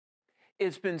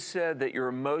It's been said that your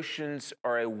emotions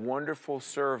are a wonderful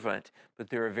servant, but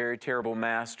they're a very terrible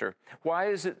master. Why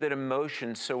is it that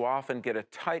emotions so often get a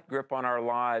tight grip on our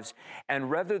lives, and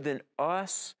rather than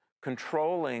us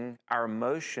controlling our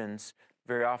emotions,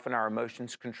 very often our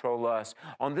emotions control us?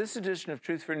 On this edition of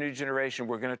Truth for a New Generation,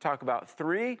 we're going to talk about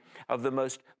three of the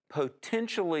most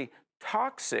potentially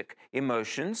toxic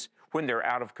emotions when they're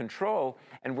out of control,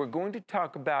 and we're going to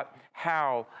talk about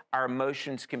how our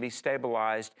emotions can be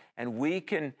stabilized and we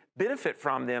can benefit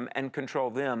from them and control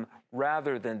them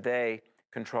rather than they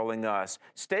controlling us.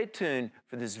 Stay tuned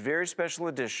for this very special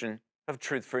edition of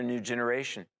Truth for a New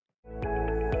Generation.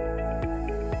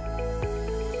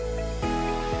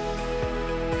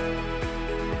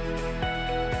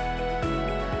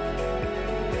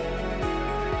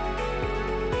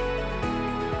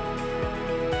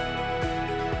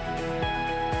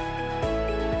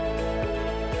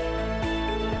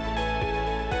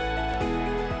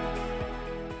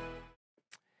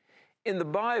 In the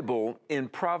Bible, in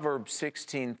Proverbs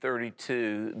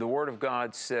 16:32, the Word of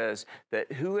God says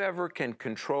that whoever can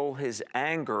control his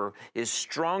anger is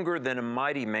stronger than a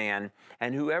mighty man,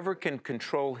 and whoever can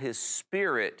control his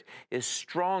spirit is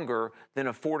stronger than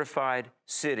a fortified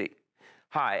city.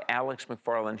 Hi, Alex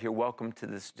McFarland here. Welcome to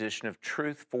this edition of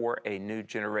Truth for a New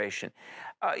Generation.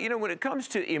 When it comes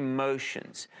to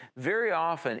emotions, very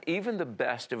often, even the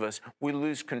best of us, we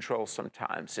lose control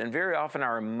sometimes. And very often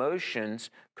our emotions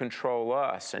control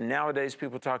us. And nowadays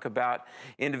people talk about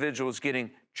individuals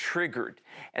getting triggered.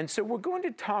 And so we're going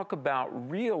to talk about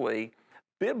really,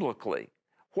 biblically,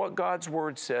 what God's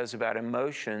Word says about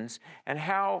emotions and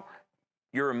how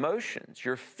your emotions,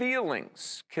 your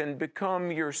feelings can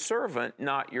become your servant,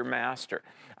 not your master.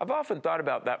 I've often thought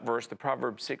about that verse, the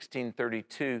Proverbs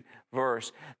 16:32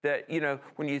 verse, that,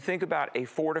 when you think about a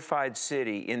fortified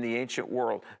city in the ancient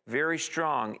world, very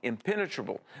strong,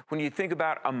 impenetrable. When you think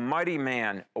about a mighty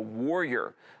man, a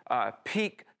warrior,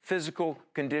 peak physical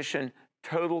condition,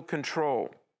 total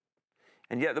control.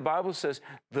 And yet the Bible says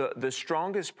the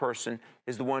strongest person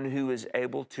is the one who is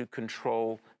able to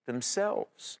control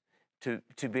themselves.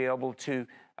 To be able to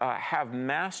have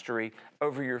mastery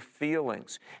over your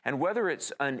feelings. And whether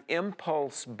it's an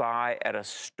impulse buy at a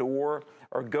store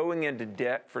or going into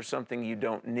debt for something you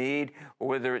don't need, or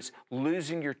whether it's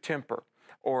losing your temper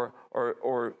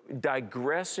or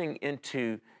digressing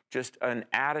into just an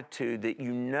attitude that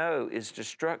you know is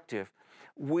destructive,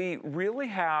 we really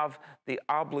have the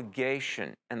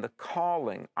obligation and the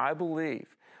calling, I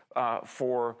believe,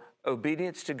 for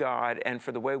obedience to God and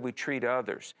for the way we treat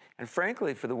others, and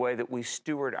frankly, for the way that we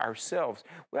steward ourselves.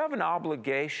 We have an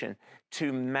obligation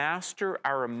to master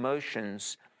our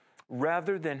emotions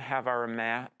rather than have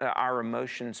our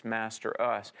emotions master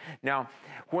us. Now,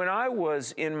 when I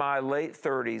was in my late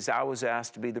 30s, I was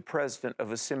asked to be the president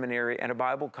of a seminary and a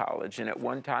Bible college, and at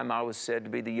one time I was said to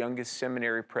be the youngest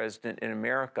seminary president in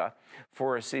America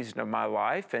for a season of my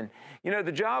life. And,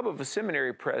 the job of a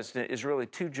seminary president is really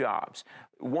two jobs.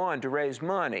 One, to raise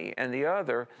money, and the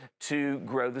other, to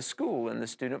grow the school and the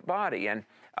student body. And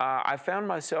I found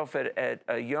myself at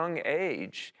a young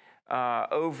age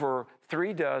over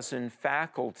 36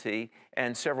 faculty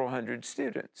and several hundred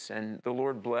students, and the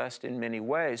Lord blessed in many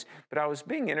ways. But I was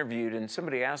being interviewed, and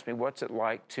somebody asked me, what's it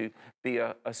like to be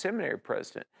a seminary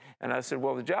president? And I said,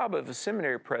 well, the job of a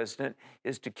seminary president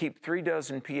is to keep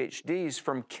 36 PhDs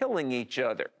from killing each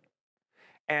other.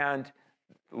 And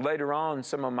later on,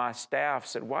 some of my staff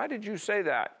said, why did you say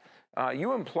that?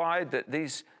 You implied that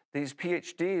these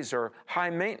PhDs are high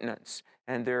maintenance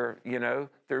and they're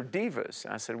divas.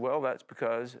 And I said, well, that's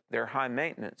because they're high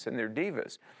maintenance and they're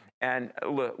divas. And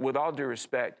look, with all due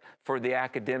respect for the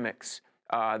academics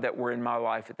that were in my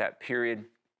life at that period,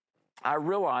 I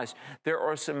realized there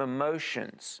are some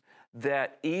emotions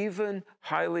that even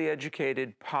highly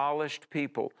educated, polished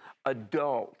people,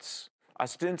 adults,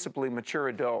 ostensibly mature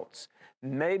adults,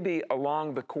 maybe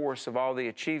along the course of all the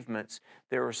achievements,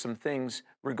 there were some things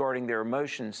regarding their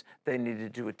emotions they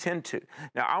needed to attend to.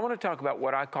 Now, I want to talk about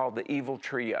what I call the evil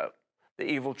trio. The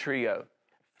evil trio: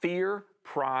 fear,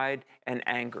 pride, and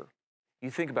anger. You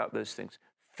think about those things.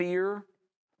 Fear,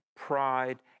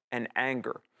 pride, and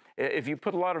anger. If you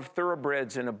put a lot of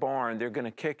thoroughbreds in a barn, they're going to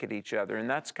kick at each other. And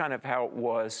that's kind of how it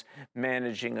was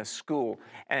managing a school.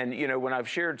 And, when I've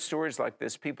shared stories like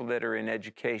this, people that are in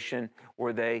education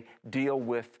or they deal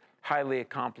with highly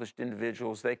accomplished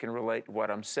individuals, they can relate to what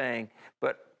I'm saying.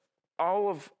 But all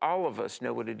of us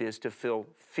know what it is to feel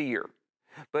fear.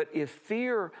 But if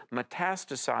fear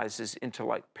metastasizes into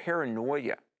like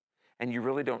paranoia, and you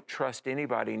really don't trust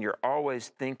anybody and you're always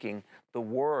thinking the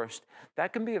worst,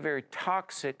 that can be a very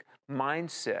toxic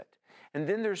mindset. And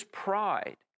then there's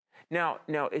pride. Now,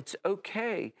 it's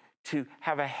okay to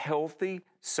have a healthy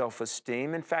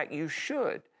self-esteem. In fact, you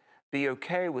should be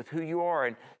okay with who you are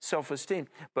and self-esteem.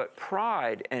 But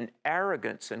pride and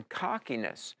arrogance and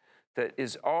cockiness that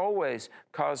is always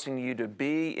causing you to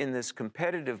be in this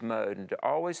competitive mode and to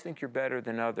always think you're better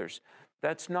than others,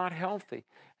 that's not healthy.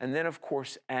 And then, of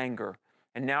course, anger.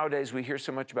 And nowadays we hear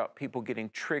so much about people getting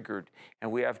triggered,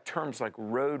 and we have terms like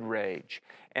road rage.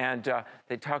 And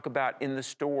they talk about in the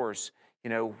stores, you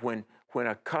know, when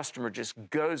a customer just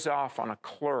goes off on a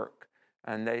clerk,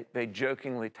 and they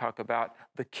jokingly talk about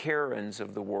the Karens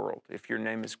of the world. If your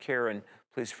name is Karen,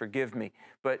 please forgive me.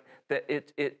 But that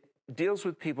it deals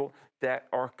with people that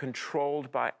are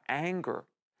controlled by anger.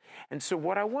 And so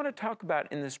what I want to talk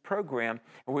about in this program,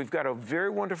 and we've got a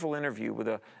very wonderful interview with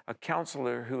a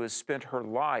counselor who has spent her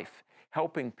life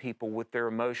helping people with their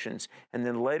emotions. And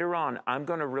then later on, I'm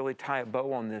going to really tie a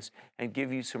bow on this and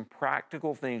give you some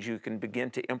practical things you can begin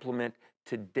to implement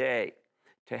today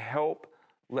to help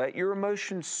let your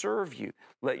emotions serve you.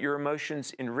 Let your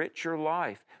emotions enrich your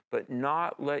life, but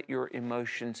not let your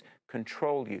emotions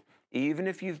control you. Even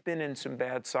if you've been in some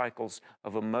bad cycles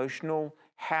of emotional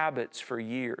habits for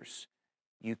years,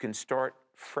 you can start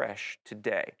fresh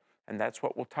today. And that's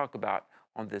what we'll talk about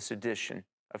on this edition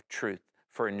of Truth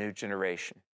for a New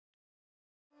Generation.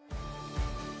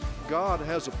 God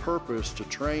has a purpose to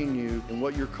train you in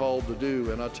what you're called to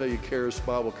do, and I tell you, Charis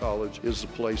Bible College is the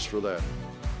place for that.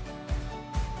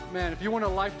 Man, if you want a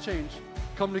life change,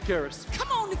 come to Charis. Come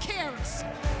on to Charis.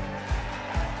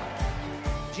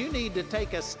 You need to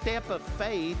take a step of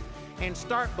faith and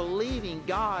start believing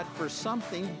God for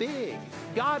something big.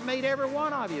 God made every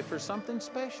one of you for something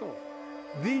special.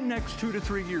 The next 2 to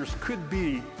 3 years could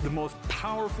be the most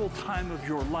powerful time of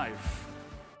your life.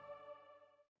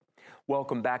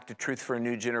 Welcome back to Truth for a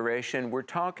New Generation. We're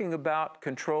talking about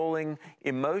controlling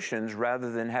emotions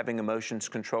rather than having emotions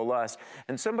control us.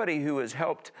 And somebody who has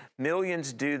helped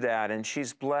millions do that, and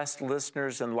she's blessed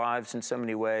listeners and lives in so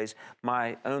many ways,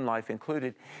 my own life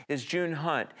included, is June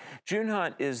Hunt. June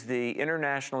Hunt is the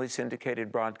internationally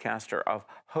syndicated broadcaster of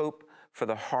Hope for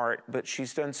the Heart, but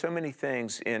she's done so many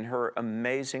things in her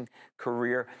amazing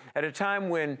career. At a time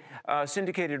when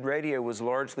syndicated radio was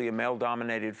largely a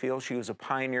male-dominated field, she was a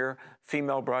pioneer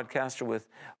female broadcaster with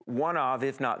one of,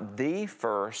 if not the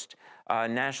first,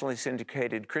 nationally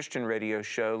syndicated Christian radio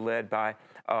show led by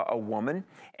a woman.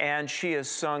 And she has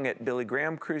sung at Billy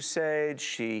Graham crusades.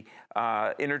 She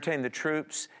entertained the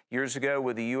troops years ago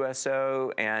with the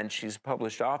USO, and she's a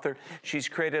published author. She's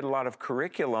created a lot of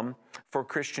curriculum for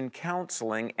Christian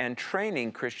counseling and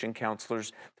training Christian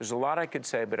counselors. There's a lot I could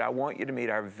say, but I want you to meet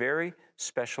our very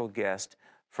special guest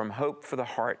from Hope for the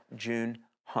Heart, June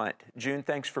Hunt. June,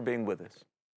 thanks for being with us.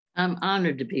 I'm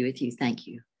honored to be with you. Thank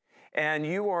you. And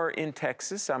you are in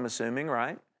Texas, I'm assuming,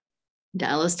 right?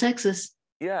 Dallas, Texas.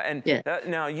 Yeah, and yeah.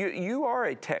 Now you are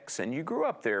a Texan. You grew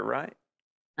up there, right?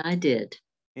 I did.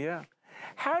 Yeah.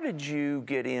 How did you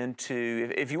get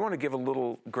into, if you want to give a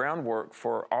little groundwork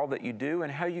for all that you do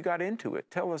and how you got into it,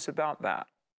 tell us about that.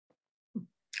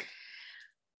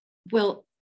 Well,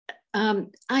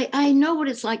 I know what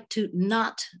it's like to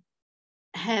not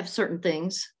have certain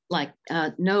things, like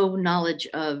no knowledge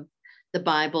of the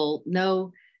Bible,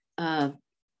 no,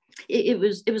 it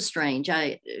was strange.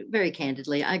 Very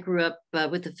candidly, I grew up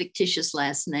with a fictitious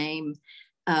last name.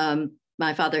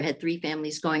 My father had 3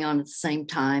 families going on at the same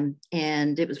time,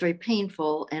 and it was very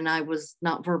painful, and I was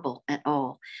not verbal at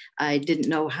all. I didn't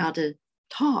know how to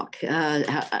talk.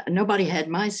 Nobody had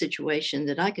my situation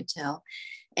that I could tell.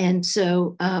 And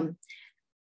so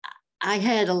I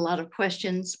had a lot of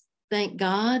questions. Thank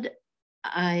God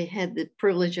I had the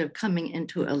privilege of coming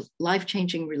into a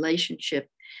life-changing relationship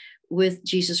with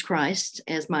Jesus Christ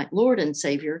as my Lord and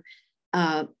Savior.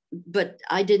 But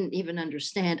I didn't even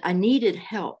understand. I needed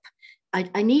help.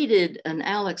 I needed an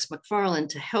Alex McFarland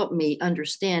to help me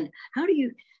understand, how do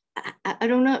you, I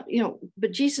don't know,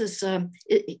 but Jesus,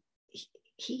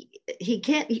 he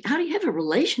can't, how do you have a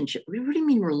relationship? What do you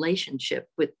mean relationship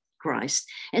with Christ?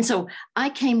 And so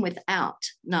I came without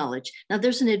knowledge. Now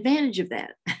there's an advantage of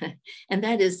that. And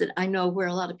that is that I know where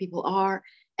a lot of people are,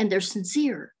 and they're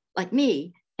sincere like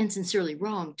me, and sincerely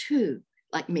wrong too,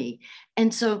 like me.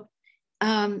 And so,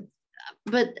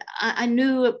 but I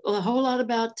knew a whole lot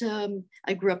about,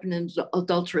 I grew up in an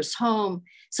adulterous home.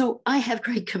 So I have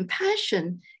great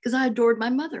compassion because I adored my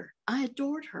mother. I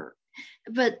adored her.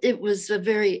 But it was a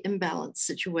very imbalanced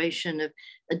situation of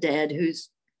a dad who's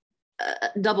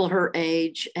double her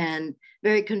age and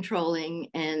very controlling,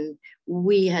 and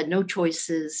we had no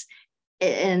choices,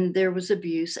 and there was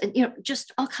abuse, and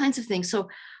just all kinds of things. So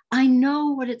I know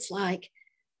what it's like,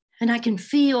 and I can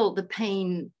feel the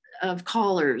pain of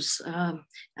callers.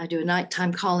 I do a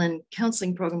nighttime call-in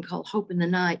counseling program called Hope in the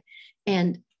Night.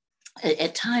 And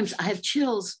at times I have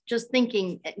chills just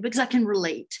thinking, because I can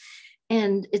relate.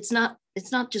 And it's not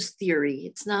just theory.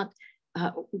 It's not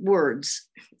words.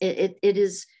 It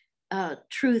is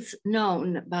truth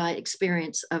known by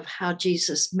experience of how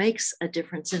Jesus makes a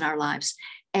difference in our lives.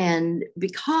 And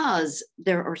because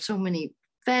there are so many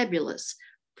fabulous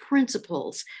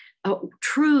principles,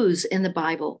 truths in the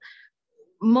Bible,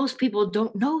 most people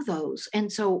don't know those.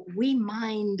 And so we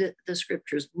mind the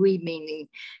scriptures, we meaning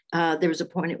there was a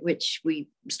point at which we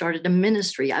started a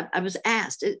ministry. I was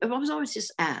asked, I was always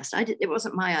just asked. It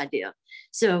wasn't my idea.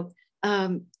 So,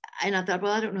 and I thought,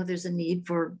 well, I don't know, there's a need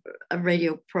for a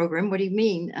radio program. What do you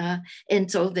mean? And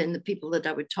so then the people that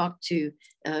I would talk to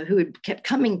who had kept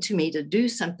coming to me to do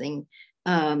something,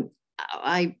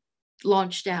 I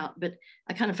launched out, but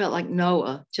I kind of felt like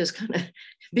Noah, just kind of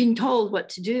being told what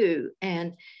to do.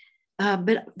 And,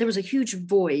 but there was a huge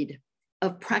void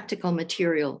of practical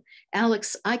material.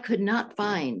 Alex, I could not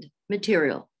find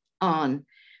material on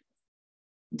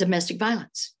domestic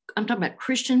violence. I'm talking about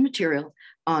Christian material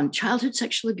on childhood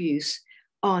sexual abuse,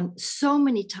 on so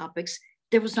many topics.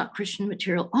 There was not Christian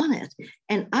material on it.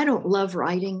 And I don't love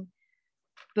writing,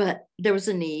 but there was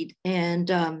a need. And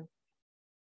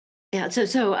yeah,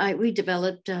 so we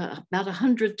developed about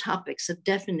 100 topics of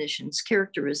definitions,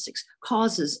 characteristics,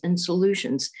 causes, and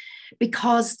solutions,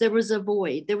 because there was a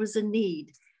void, there was a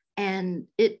need. And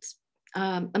it's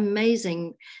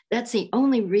amazing. That's the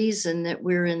only reason that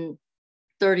we're in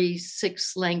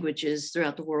 36 languages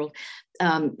throughout the world,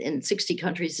 in 60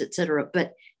 countries, et cetera.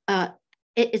 But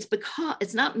it's because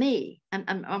it's not me.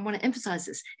 I want to emphasize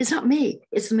this. It's not me.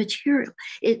 It's the material.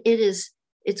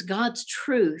 It's God's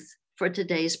truth for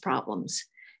today's problems.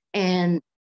 And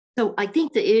so I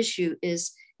think the issue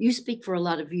is, you speak for a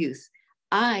lot of youth.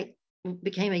 I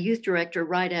became a youth director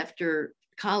right after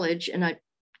college, and I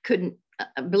couldn't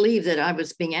believe that I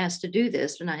was being asked to do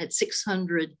this. And I had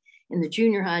 600 in the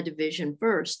junior high division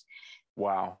first.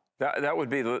 Wow. That would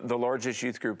be the largest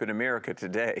youth group in America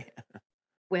today.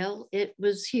 Well, it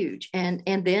was huge. And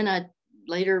then I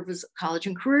later was college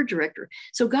and career director.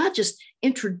 So God just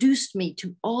introduced me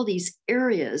to all these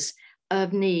areas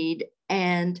of need.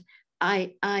 And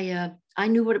I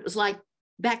knew what it was like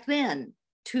back then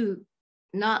to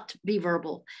not be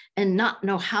verbal and not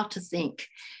know how to think.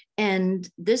 And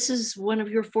this is one of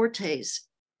your fortes,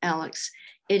 Alex.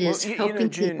 It is helping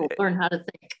people learn how to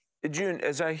think. June,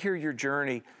 as I hear your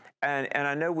journey, and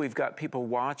I know we've got people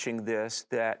watching this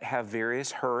that have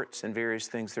various hurts and various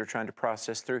things they're trying to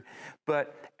process through,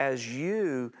 but as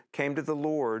you came to the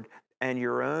Lord and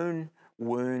your own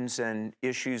wounds and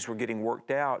issues were getting worked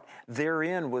out,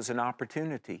 therein was an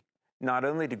opportunity, not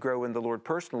only to grow in the Lord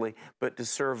personally, but to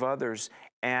serve others.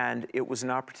 And it was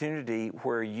an opportunity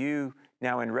where you,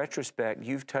 now in retrospect,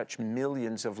 you've touched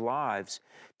millions of lives.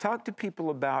 Talk to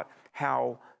people about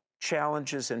how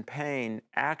challenges and pain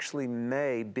actually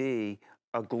may be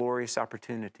a glorious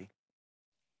opportunity.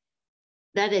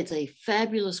 That is a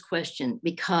fabulous question,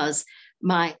 because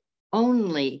my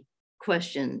only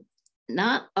question,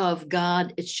 not of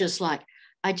God, it's just like,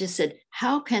 I just said,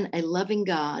 how can a loving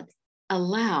God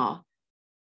allow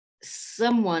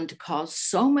someone to cause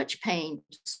so much pain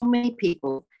to so many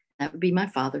people? That would be my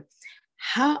father.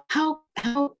 How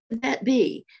could that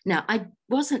be? Now, I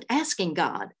wasn't asking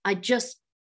God. I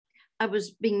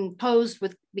was being posed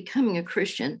with becoming a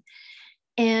Christian.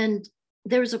 And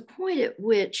there was a point at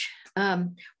which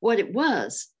what it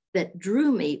was that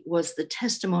drew me was the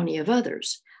testimony of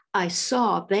others. I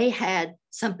saw they had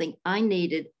something I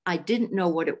needed. I didn't know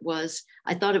what it was.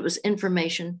 I thought it was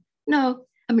information. No,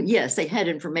 I mean, yes, they had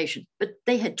information, but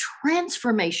they had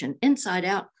transformation inside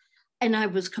out, and I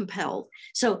was compelled.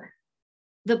 So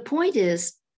the point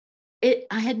is,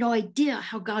 I had no idea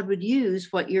how God would use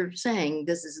what you're saying.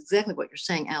 This is exactly what you're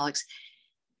saying, Alex.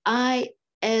 I,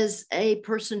 as a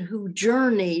person who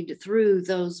journeyed through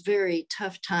those very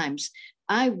tough times,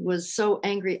 I was so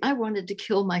angry. I wanted to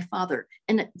kill my father,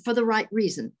 and for the right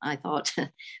reason, I thought.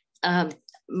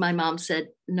 My mom said,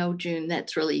 no, June, that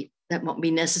won't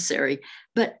be necessary.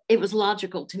 But it was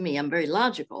logical to me. I'm very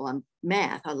logical. I'm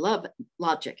math. I love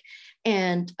logic.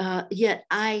 And yet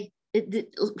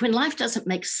when life doesn't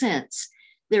make sense,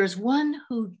 there's one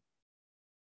who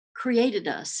created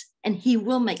us, and he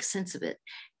will make sense of it.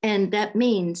 And that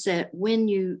means that when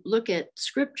you look at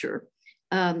scripture,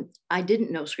 I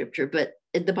didn't know scripture, but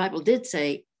the Bible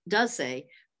does say,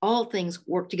 all things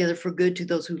work together for good to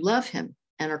those who love him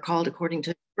and are called according to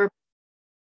his purpose.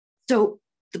 So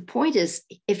the point is,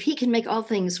 if he can make all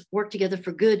things work together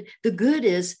for good, the good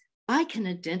is I can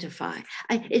identify.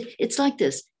 It's like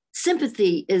this.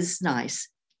 sympathy is nice.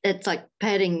 It's like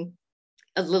patting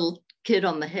a little kid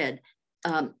on the head.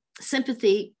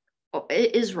 Sympathy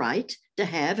is right to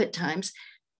have at times,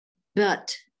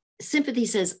 but sympathy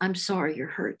says, I'm sorry you're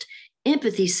hurt.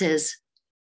 Empathy says,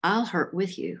 I'll hurt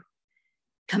with you.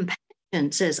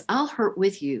 Compassion says, I'll hurt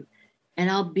with you and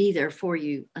I'll be there for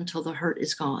you until the hurt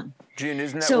is gone. June,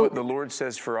 isn't that what the Lord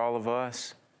says for all of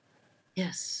us?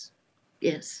 Yes,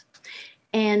 yes.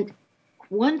 And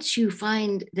once you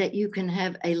find that you can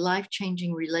have a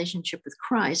life-changing relationship with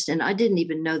Christ, and I didn't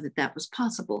even know that that was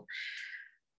possible.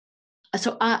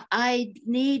 So I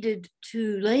needed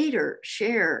to later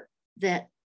share that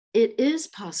it is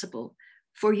possible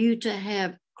for you to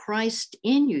have Christ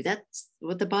in you. That's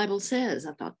what the Bible says.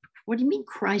 I thought, what do you mean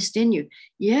Christ in you?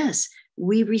 Yes,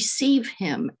 we receive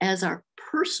him as our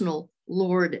personal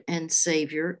Lord and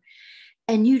Savior,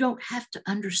 and you don't have to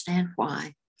understand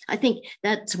why. I think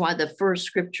that's why the first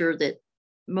scripture that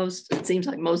it seems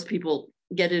like most people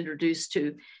get introduced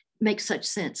to makes such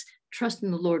sense. Trust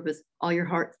in the Lord with all your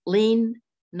heart. Lean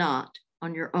not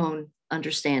on your own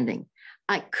understanding.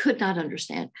 I could not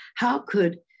understand. How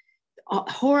could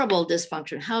horrible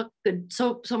dysfunction, how could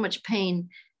so much pain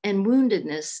and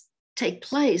woundedness take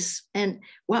place? And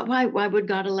why would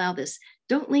God allow this?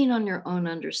 Don't lean on your own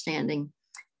understanding.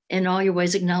 In all your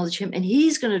ways, acknowledge him, and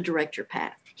he's going to direct your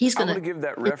path. He's going to give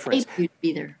that reference. You to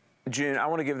be there. June, I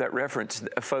want to give that reference,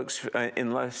 folks,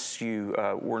 unless you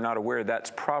were not aware,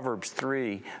 that's Proverbs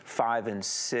 3, 5, and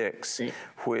 6,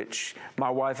 which my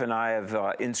wife and I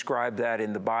have inscribed that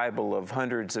in the Bible of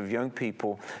hundreds of young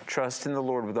people. Trust in the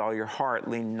Lord with all your heart.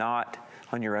 Lean not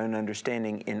on your own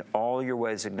understanding. In all your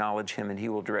ways, acknowledge him, and he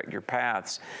will direct your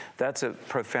paths. That's a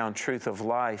profound truth of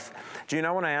life. June,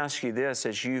 I want to ask you this.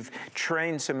 As you've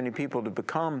trained so many people to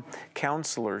become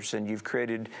counselors, and you've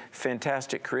created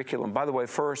fantastic curriculum. By the way,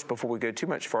 first, before we go too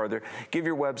much farther, give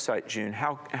your website, June.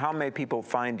 How may people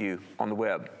find you on the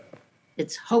web?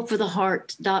 It's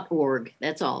hopefortheheart.org.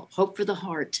 That's all,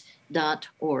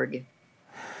 hopefortheheart.org.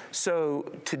 So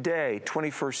today,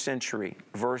 21st century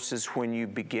versus when you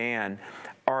began,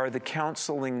 are the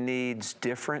counseling needs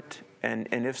different? And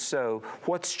if so,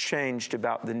 what's changed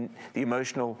about the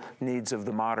emotional needs of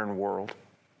the modern world?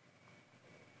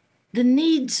 The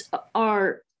needs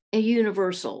are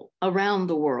universal around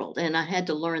the world. And I had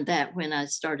to learn that when I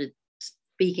started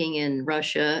speaking in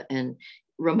Russia and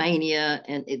Romania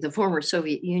and the former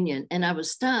Soviet Union. And I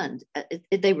was stunned.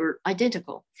 They were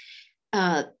identical.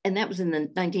 And that was in the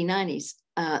 1990s.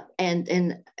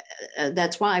 And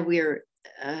that's why we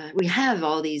have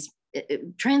all these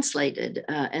translated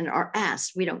and are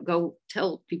asked. We don't go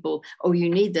tell people, oh, you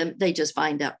need them. They just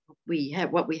find out we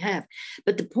have what we have.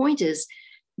 But the point is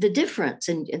the difference,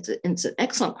 and it's an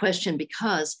excellent question,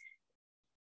 because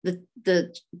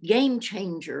the game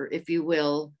changer, if you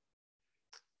will,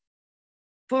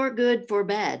 for good, for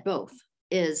bad, both,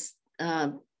 is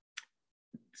the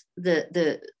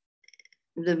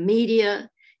media.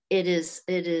 It is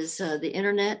the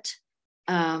internet.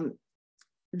 For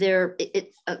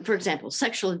example,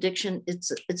 sexual addiction.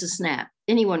 It's a snap.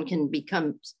 Anyone can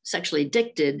become sexually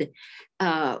addicted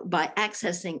by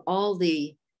accessing all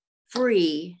the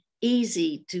free,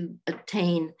 easy to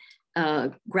obtain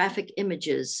graphic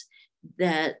images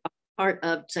that are part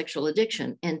of sexual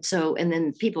addiction. And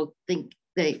then people think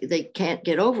they can't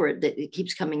get over it, that it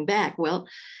keeps coming back. Well,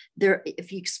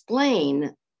 if you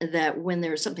explain that when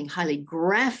there's something highly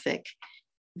graphic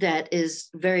that is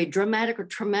very dramatic or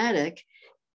traumatic,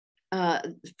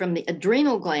 from the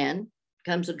adrenal gland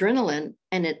comes adrenaline,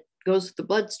 and it goes to the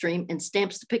bloodstream and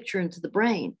stamps the picture into the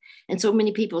brain. And so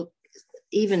many people,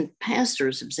 even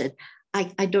pastors, have said,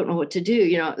 I don't know what to do.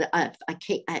 You know,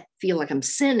 I feel like I'm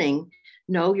sinning.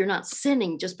 No, you're not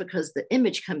sinning just because the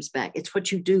image comes back. It's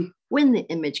what you do when the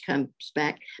image comes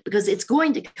back, because it's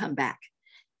going to come back.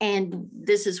 And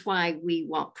this is why we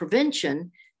want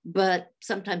prevention, but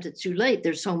sometimes it's too late.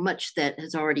 There's so much that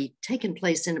has already taken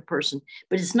place in a person,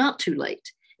 but it's not too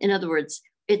late. In other words,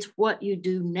 it's what you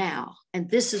do now. And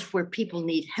this is where people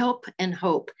need help and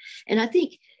hope. And I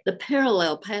think the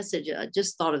parallel passage, I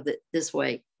just thought of it this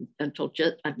way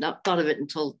I've not thought of it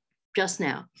until just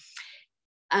now.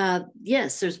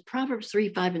 Yes, there's Proverbs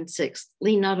 3, 5, and 6.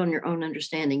 Lean not on your own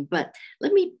understanding, but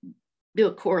let me do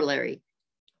a corollary.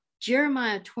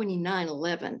 Jeremiah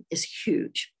 29:11 is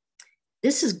huge.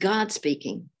 This is God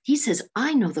speaking. He says,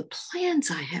 I know the plans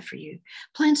I have for you,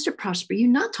 plans to prosper you,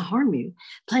 not to harm you,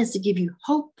 plans to give you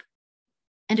hope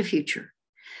and a future.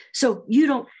 So you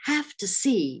don't have to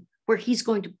see where he's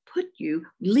going to put you,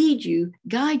 lead you,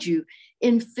 guide you,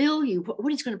 and fill you,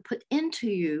 what he's going to put into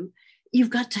you. you've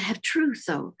got to have truth,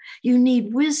 though. You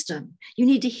need wisdom. You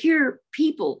need to hear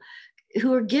people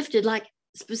who are gifted, like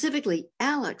specifically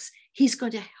Alex. He's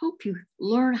going to help you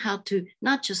learn how to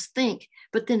not just think,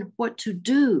 but then what to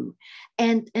do.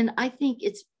 And I think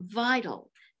it's vital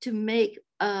to make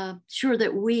sure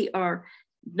that we are,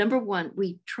 number one,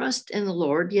 we trust in the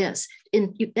Lord. Yes.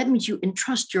 And that means you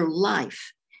entrust your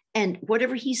life. And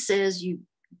whatever he says, you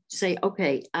say,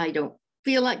 okay, I don't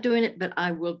feel like doing it, but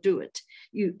I will do it.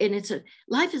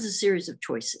 Life is a series of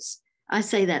choices. I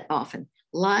say that often.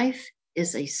 Life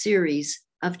is a series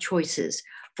of choices.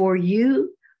 For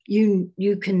you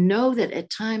can know that at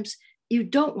times you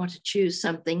don't want to choose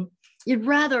something. You'd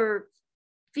rather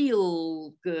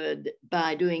feel good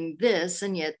by doing this,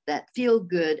 and yet that feel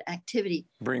good activity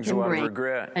brings a lot of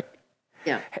regret.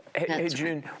 Yeah. Hey,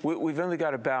 June, we've only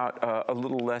got about a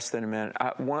little less than a minute.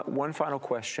 One final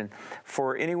question.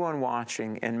 For anyone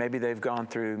watching, and maybe they've gone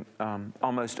through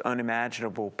almost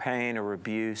unimaginable pain or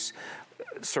abuse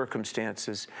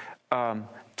circumstances,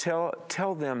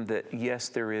 tell them that, yes,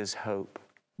 there is hope.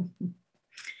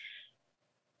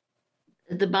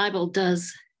 The Bible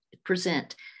does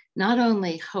present not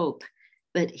only hope,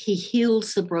 but he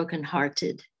heals the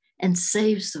brokenhearted and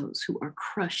saves those who are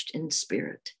crushed in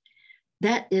spirit.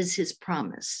 That is his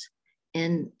promise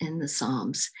in the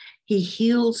Psalms. He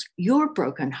heals your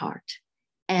broken heart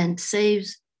and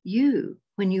saves you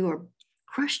when you are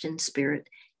crushed in spirit.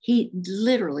 He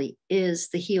literally is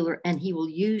the healer, and he will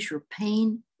use your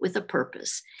pain with a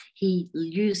purpose. He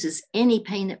uses any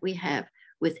pain that we have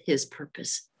with his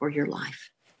purpose for your life.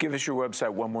 Give us your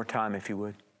website one more time, if you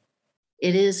would.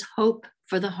 It is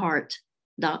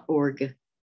hopefortheheart.org.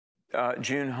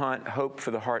 June Hunt,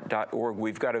 hopefortheheart.org.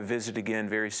 We've got to visit again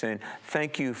very soon.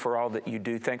 Thank you for all that you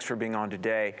do. Thanks for being on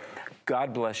today.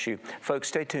 God bless you. Folks,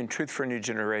 stay tuned. Truth for a New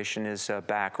Generation is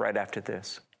back right after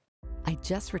this. I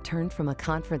just returned from a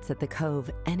conference at the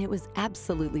Cove, and it was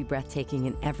absolutely breathtaking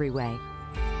in every way.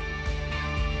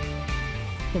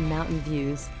 The mountain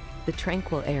views, the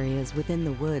tranquil areas within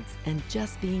the woods, and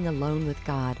just being alone with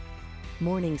God.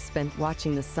 Mornings spent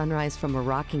watching the sunrise from a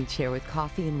rocking chair with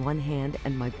coffee in one hand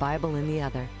and my Bible in the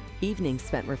other. Evenings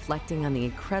spent reflecting on the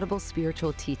incredible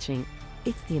spiritual teaching.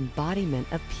 It's the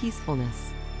embodiment of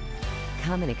peacefulness.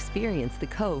 Come and experience the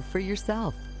Cove for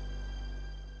yourself.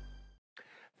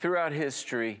 Throughout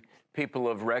history, people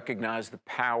have recognized the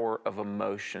power of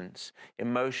emotions.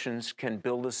 Emotions can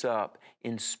build us up,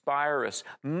 inspire us,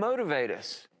 motivate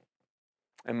us.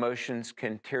 Emotions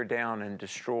can tear down and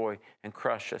destroy and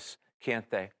crush us, can't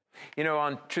they? You know,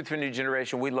 on Truth for a New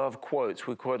Generation, we love quotes.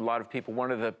 We quote a lot of people. One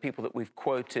of the people that we've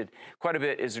quoted quite a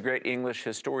bit is the great English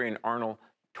historian Arnold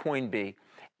Toynbee.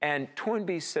 And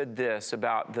Toynbee said this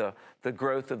about the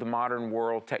growth of the modern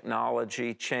world,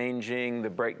 technology changing, the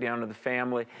breakdown of the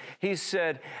family. He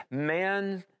said,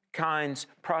 mankind's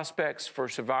prospects for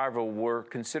survival were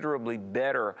considerably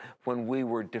better when we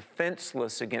were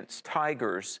defenseless against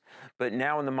tigers, but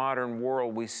now in the modern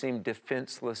world, we seem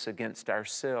defenseless against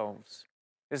ourselves.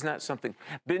 Isn't that something?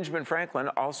 Benjamin Franklin,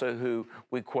 also who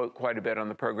we quote quite a bit on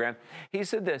the program, he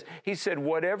said this. He said,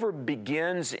 whatever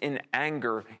begins in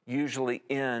anger usually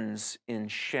ends in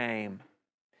shame.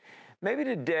 Maybe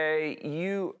today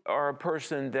you are a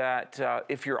person that,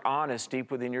 if you're honest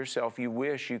deep within yourself, you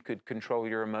wish you could control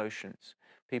your emotions.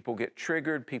 People get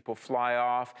triggered, people fly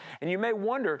off, and you may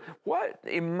wonder, what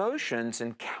emotions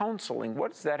and counseling,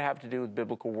 what does that have to do with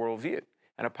biblical worldview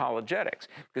and apologetics?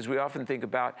 Because we often think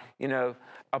about, you know,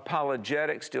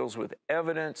 apologetics deals with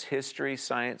evidence, history,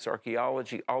 science,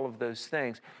 archaeology, all of those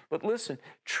things. But listen,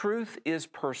 truth is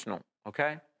personal,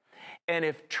 okay? And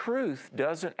if truth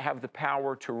doesn't have the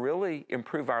power to really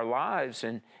improve our lives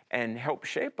and help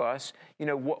shape us, you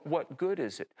know, what good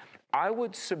is it? I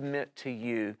would submit to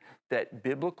you that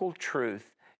biblical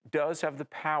truth does have the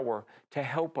power to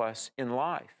help us in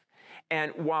life.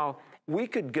 And while we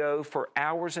could go for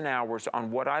hours and hours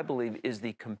on what I believe is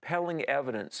the compelling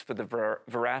evidence for the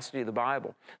veracity of the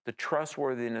Bible, the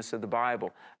trustworthiness of the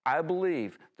Bible, I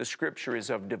believe the Scripture is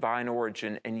of divine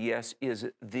origin and, yes, is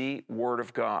the Word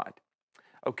of God.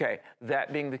 Okay,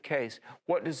 that being the case,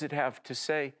 what does it have to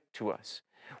say to us?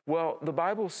 Well, the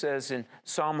Bible says in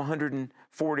Psalm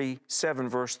 147,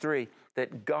 verse 3,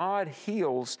 that God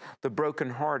heals the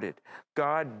brokenhearted.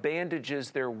 God bandages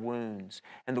their wounds.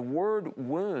 And the word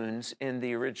wounds in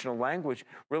the original language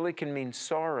really can mean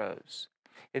sorrows.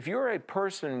 If you're a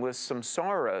person with some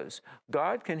sorrows,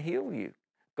 God can heal you.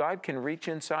 God can reach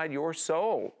inside your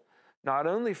soul, not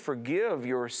only forgive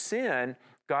your sin,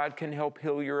 God can help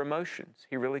heal your emotions.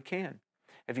 He really can,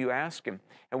 if you ask Him.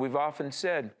 And we've often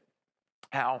said,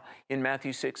 how in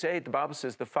Matthew 6:8, the Bible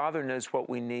says the Father knows what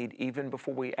we need even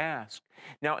before we ask.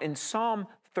 Now, in Psalm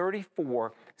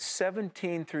 34,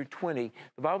 17 through 20,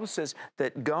 the Bible says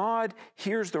that God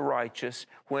hears the righteous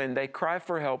when they cry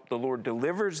for help. The Lord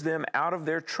delivers them out of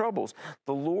their troubles.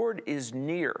 The Lord is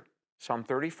near, Psalm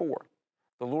 34.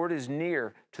 The Lord is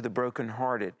near to the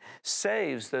brokenhearted,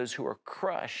 saves those who are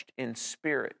crushed in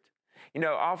spirit. You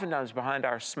know, oftentimes behind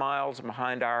our smiles,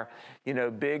 behind our,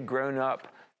 big grown-up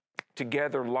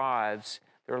together lives,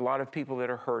 there are a lot of people that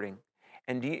are hurting.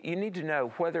 And you need to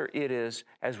know whether it is,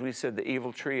 as we said, the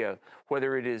evil trio,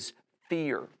 whether it is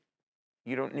fear.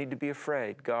 You don't need to be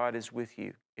afraid. God is with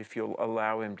you if you'll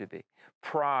allow him to be.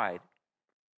 Pride.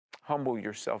 Humble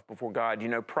yourself before God. You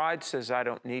know, pride says, I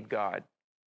don't need God.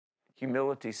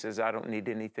 Humility says, I don't need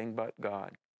anything but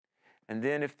God. And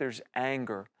then if there's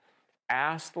anger,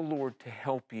 ask the Lord to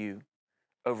help you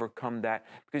overcome that.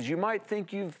 Because you might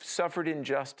think you've suffered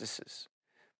injustices,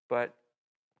 but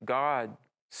God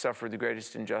suffered the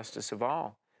greatest injustice of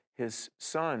all. His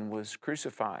son was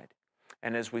crucified.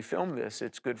 And as we film this,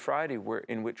 it's Good Friday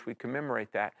in which we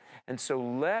commemorate that. And so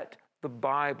let the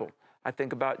Bible, I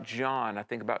think about John, I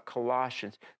think about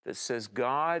Colossians, that says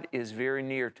God is very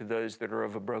near to those that are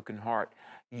of a broken heart.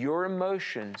 Your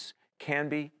emotions can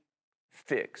be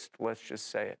fixed, let's just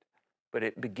say it. But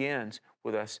it begins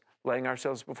with us laying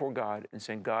ourselves before God and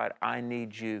saying, God, I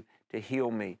need you to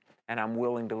heal me, and I'm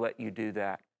willing to let you do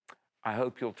that. I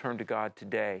hope you'll turn to God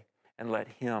today and let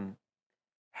him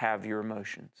have your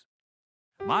emotions.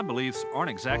 My beliefs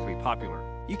aren't exactly popular.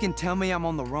 You can tell me I'm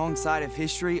on the wrong side of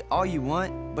history all you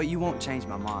want, but you won't change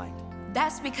my mind.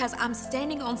 That's because I'm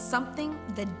standing on something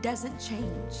that doesn't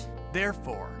change.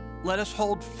 Therefore, let us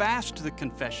hold fast to the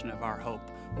confession of our hope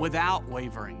without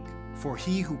wavering. For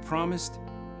he who promised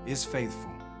is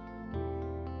faithful.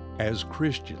 As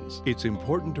Christians, it's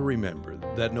important to remember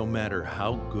that no matter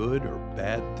how good or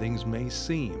bad things may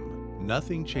seem,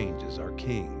 nothing changes our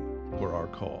King or our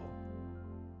call.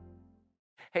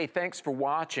 Hey, thanks for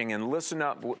watching, and listen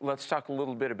up. Let's talk a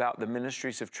little bit about the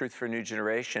Ministries of Truth for a New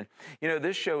Generation. You know,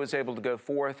 this show is able to go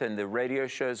forth, and the radio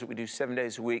shows that we do 7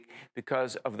 days a week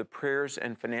because of the prayers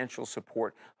and financial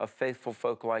support of faithful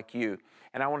folk like you.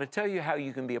 And I want to tell you how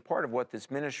you can be a part of what this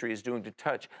ministry is doing to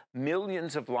touch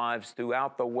millions of lives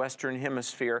throughout the Western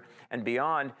Hemisphere and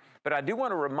beyond. But I do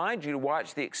want to remind you to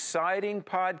watch the exciting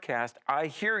podcast, I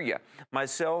Hear Ya.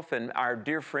 Myself and our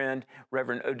dear friend,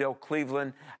 Reverend Odell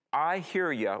Cleveland, I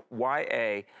Hear Ya,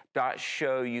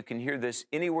 YA.show. You can hear this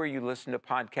anywhere you listen to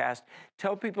podcasts.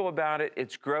 Tell people about it.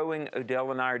 It's growing.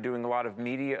 Odell and I are doing a lot of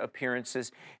media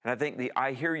appearances, and I think the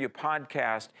I Hear Ya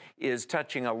podcast is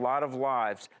touching a lot of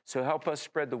lives, so help us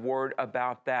spread the word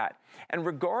about that. And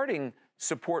regarding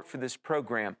support for this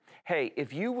program, hey,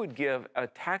 if you would give a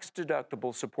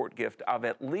tax-deductible support gift of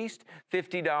at least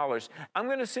 $50, I'm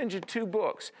going to send you 2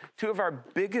 books, 2 of our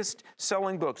biggest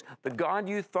selling books, The God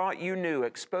You Thought You Knew,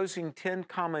 Exposing 10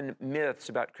 Common Myths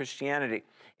About Christianity.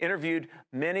 Interviewed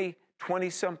many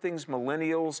 20-somethings,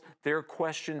 millennials, their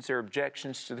questions, their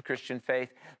objections to the Christian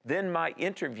faith. Then my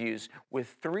interviews with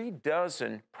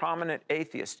 36 prominent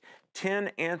atheists,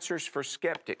 10 answers for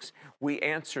skeptics. We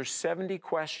answer 70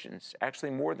 questions, actually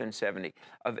more than 70,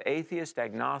 of atheists,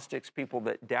 agnostics, people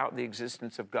that doubt the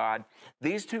existence of God.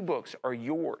 These 2 books are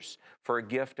yours for a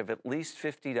gift of at least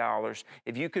 $50.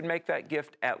 If you could make that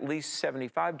gift at least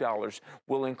 $75,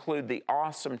 we'll include the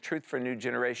awesome Truth for a New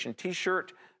Generation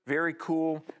t-shirt. Very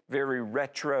cool, very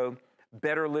retro,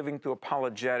 better living through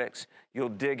apologetics. You'll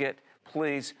dig it.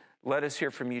 Please let us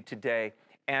hear from you today.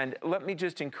 And let me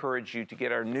just encourage you to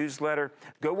get our newsletter.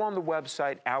 Go on the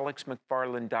website,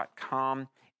 alexmcfarland.com,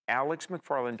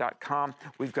 alexmcfarland.com.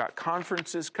 We've got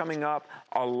conferences coming up,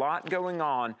 a lot going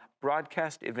on,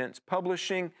 broadcast events,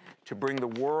 publishing to bring the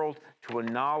world to a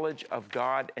knowledge of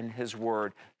God and His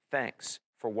Word. Thanks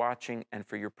for watching and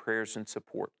for your prayers and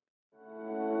support.